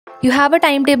You have a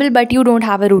timetable but you don't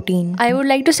have a routine. I would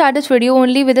like to start this video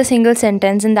only with a single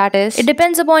sentence, and that is, it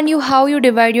depends upon you how you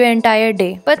divide your entire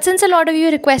day. But since a lot of you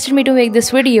requested me to make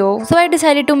this video, so I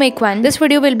decided to make one. This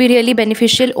video will be really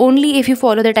beneficial only if you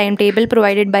follow the timetable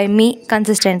provided by me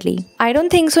consistently. I don't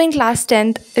think so in class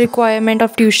 10th requirement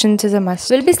of tuitions is a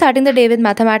must. We'll be starting the day with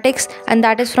mathematics, and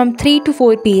that is from 3 to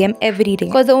 4 p.m. every day.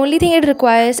 Because the only thing it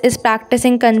requires is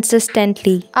practicing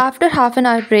consistently. After half an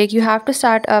hour break, you have to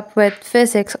start up with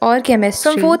physics or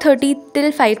chemistry from 4:30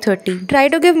 till 5:30. Try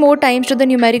to give more times to the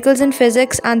numericals in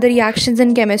physics and the reactions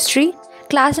in chemistry.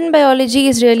 Class in biology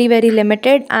is really very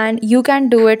limited and you can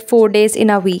do it 4 days in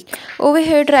a week. Over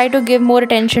here, try to give more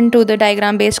attention to the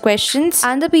diagram based questions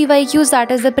and the PYQs,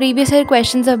 that is the previous year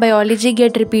questions of biology,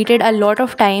 get repeated a lot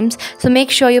of times, so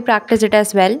make sure you practice it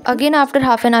as well. Again, after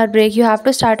half an hour break, you have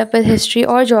to start up with history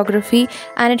or geography,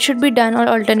 and it should be done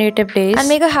on alternative days,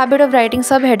 and make a habit of writing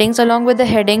subheadings along with the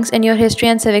headings in your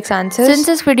history and civics answers.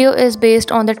 Since this video is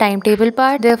based on the timetable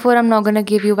part, therefore I'm not gonna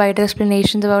give you wider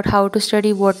explanations about how to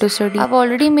study, what to study. I've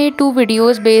already made 2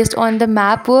 videos based on the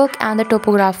map work and the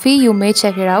topography. You may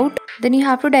check it out. Then you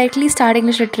have to directly start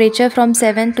English literature from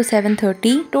 7 to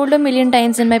 7:30. Told a million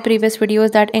times in my previous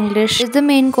videos that English is the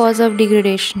main cause of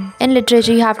degradation. In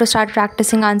literature, you have to start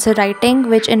practicing answer writing,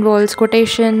 which involves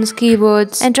quotations,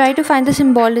 keywords, and try to find the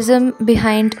symbolism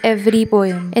behind every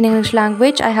poem. In English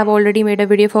language, I have already made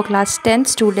a video for class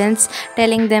 10 students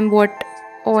telling them what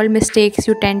all mistakes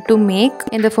you tend to make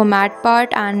in the format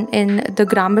part and in the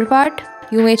grammar part.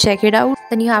 You may check it out.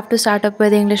 Then you have to start up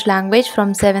with English language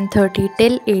from 7:30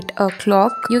 till 8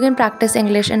 o'clock. You can practice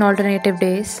English in alternative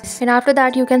days. And after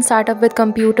that, you can start up with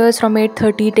computers from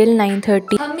 8:30 till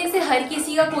 9:30. हम में से हर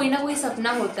किसी का कोई ना कोई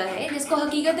सपना होता है जिसको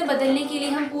हकीकत में बदलने के लिए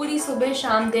हम पूरी सुबह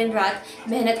शाम दिन रात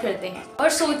मेहनत करते हैं। और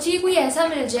सोचिए कोई ऐसा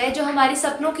मिल जाए जो हमारी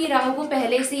सपनों की राह को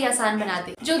पहले से ही आसान बना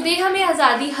दे, जो दे हमें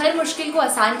आज़ादी हर मुश्किल को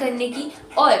आसान करने की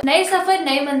और नए सफर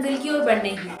नए मंजिल की ओर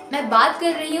बढ़ने की। मैं बात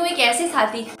कर रही हूँ एक ऐसे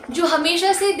साथी जो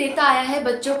हमेशा से देता आया है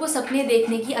बच्चों को सपने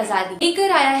देखने की आज़ादी,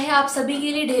 लेकर आया है आप सभी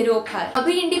के लिए ढेरों उपहार।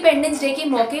 अभी इंडिपेंडेंस डे के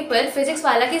मौके पर फिजिक्स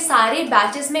वाला के सारे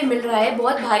बैचेस में मिल रहा है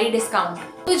बहुत भारी डिस्काउंट,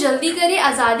 तो जल्दी करे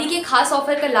आज़ादी के खास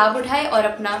ऑफर का लाभ उठाए और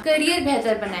अपना करियर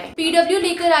बेहतर बनाए। PW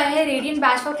लेकर आया है radiant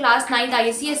batch for class 9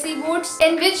 ICSE boards,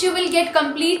 in which you will get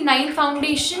complete 9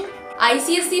 foundation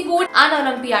ICSE board and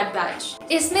olympiad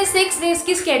batch. इसमें 6 डेज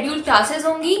की शेड्यूल क्लासेस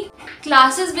होंगी।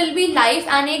 Classes will be live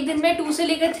and एक दिन में 2 से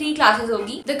लेकर 3 क्लासेस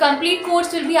होगी। The complete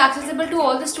course will be accessible to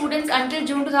all the students until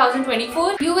June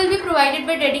 2024। You will be provided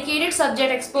by dedicated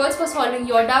subject experts for solving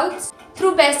your doubts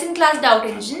through best in class doubt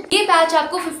engine. ये batch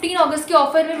आपको 15 अगस्त के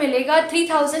offer में मिलेगा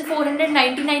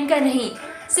 3499 का नहीं,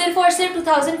 सिर्फ और सिर्फ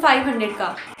 2500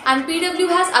 का। And PW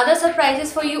has other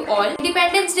surprises for you all.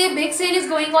 Independence Day big sale is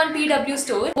going on PW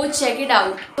store. Go check it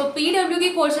out. तो PW के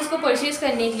कोर्सेज को परचेज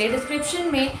करने के लिए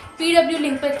डिस्क्रिप्शन में PW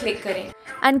लिंक पर क्लिक करें।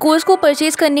 एंड कोर्स को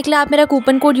परचेज करने के लिए आप मेरा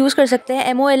कूपन कोड यूज कर सकते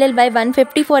हैं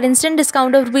MOLL150 for instant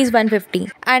discount of ₹150.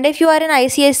 And if you are N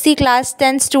ICSE class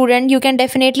 10 student, you can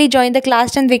definitely join the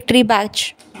class 10 victory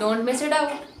batch. Don't miss it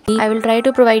out. I will try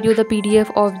to provide you the PDF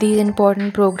of these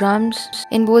important programs.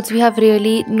 In both, we have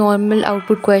really normal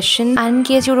output questions. And in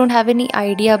case you don't have any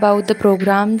idea about the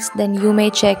programs, then you may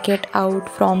check it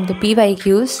out from the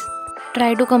PYQs.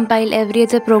 Try to compile every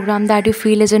other program that you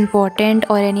feel is important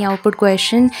or any output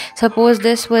question. Suppose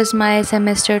this was my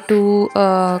semester 2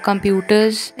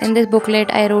 computers. In this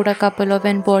booklet, I wrote a couple of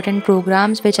important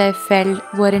programs which I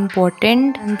felt were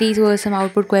important, and these were some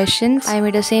output questions. I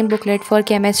made the same booklet for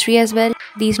chemistry as well.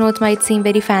 These notes might seem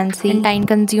very fancy and time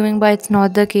consuming, but it's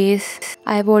not the case.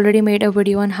 I have already made a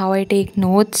video on how I take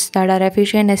notes that are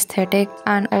efficient, aesthetic,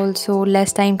 and also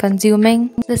less time consuming.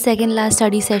 The second last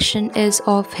study session is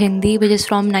of Hindi, which is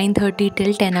from 9:30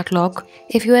 till 10 o'clock.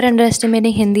 If you are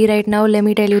underestimating Hindi right now, let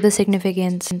me tell you the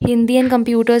significance. Hindi and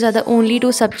computers are the only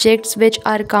 2 subjects which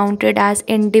are counted as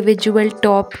individual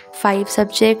top 5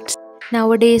 subjects.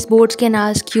 Nowadays, boards can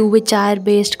ask you which are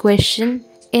based question.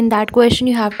 In that question,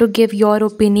 you have to give your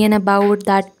opinion about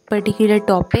that particular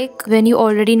topic. When you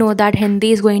already know that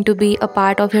Hindi is going to be a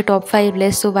part of your top 5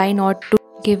 list, so why not to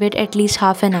give it at least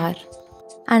half an hour?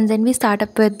 And then we start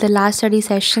up with the last study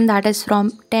session, that is from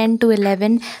 10 to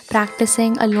 11,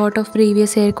 practicing a lot of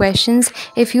previous year questions.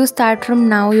 If you start from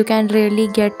now, you can really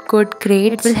get good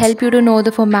grades. It will help you to know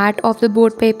the format of the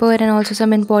board paper and also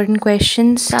some important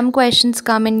questions. Some questions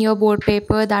come in your board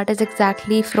paper that is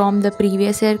exactly from the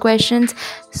previous year questions.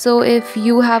 So if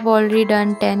you have already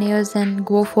done 10 years, then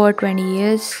go for 20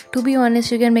 years. To be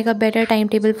honest, you can make a better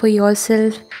timetable for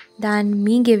yourself than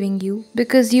me giving you,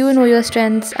 because you know your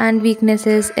strengths and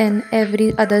weaknesses in every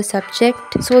other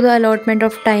subject, so the allotment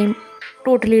of time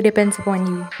totally depends upon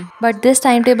you. But this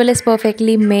timetable is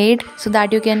perfectly made so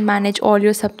that you can manage all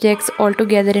your subjects all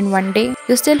together in one day.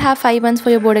 You still have 5 months for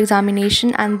your board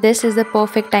examination, and this is the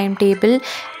perfect timetable,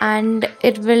 and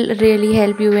it will really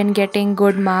help you in getting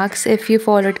good marks if you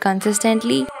follow it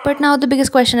consistently. But now the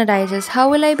biggest question arises, how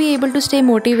will I be able to stay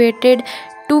motivated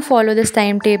to follow this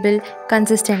timetable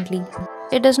consistently?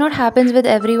 It does not happen with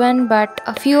everyone, but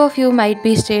a few of you might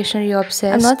be stationery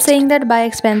obsessed. I'm not saying that buy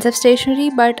expensive stationery,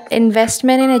 but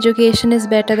investment in education is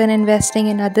better than investing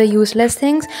in other useless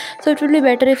things. So it will be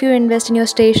better if you invest in your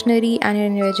stationery and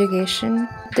in your education.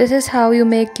 This is how you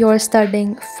make your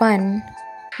studying fun.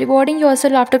 Rewarding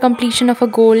yourself after completion of a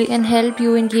goal can help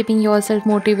you in keeping yourself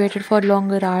motivated for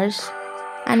longer hours.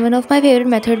 And one of my favorite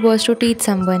methods was to teach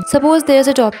someone. Suppose there's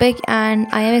a topic and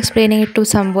I am explaining it to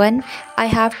someone, I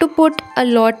have to put a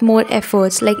lot more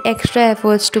efforts, like extra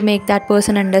efforts, to make that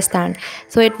person understand.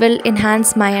 So it will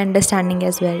enhance my understanding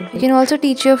as well. You can also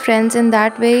teach your friends in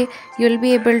that way. You'll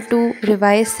be able to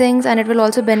revise things and it will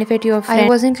also benefit your friends. I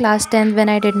was in class 10th when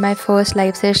I did my first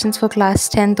live sessions for class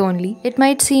 10th only. It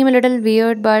might seem a little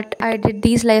weird, but I did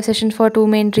these live sessions for two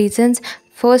main reasons.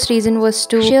 First reason was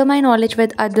to share my knowledge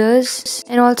with others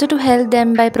and also to help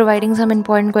them by providing some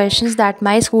important questions that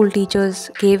my school teachers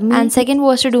gave me. And second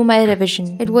was to do my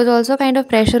revision. It was also kind of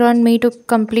pressure on me to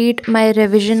complete my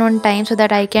revision on time so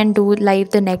that I can do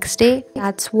live the next day.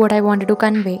 That's what I wanted to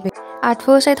convey. At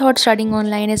first I thought studying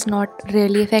online is not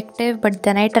really effective, but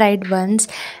then I tried once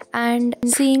and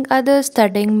seeing others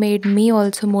studying made me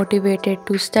also motivated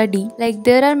to study. Like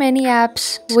there are many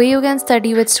apps where you can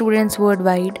study with students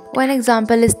worldwide. One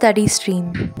example is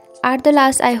Studystream. At the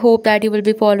last, I hope that you will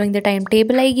be following the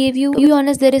timetable I gave you. To be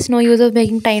honest, there is no use of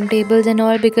making timetables and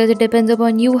all because it depends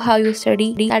upon you how you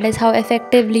study. That is how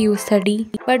effectively you study.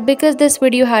 But because this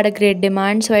video had a great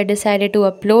demand, so I decided to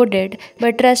upload it.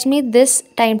 But trust me, this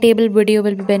timetable video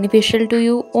will be beneficial to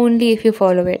you only if you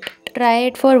follow it. Try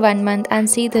it for 1 month and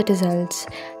see the results.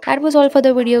 That was all for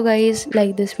the video, guys.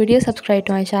 Like this video, subscribe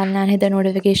to my channel and hit the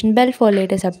notification bell for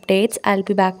latest updates. I'll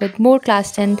be back with more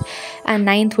class 10th and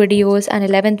 9th videos and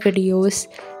 11th videos.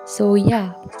 So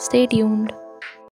yeah, stay tuned.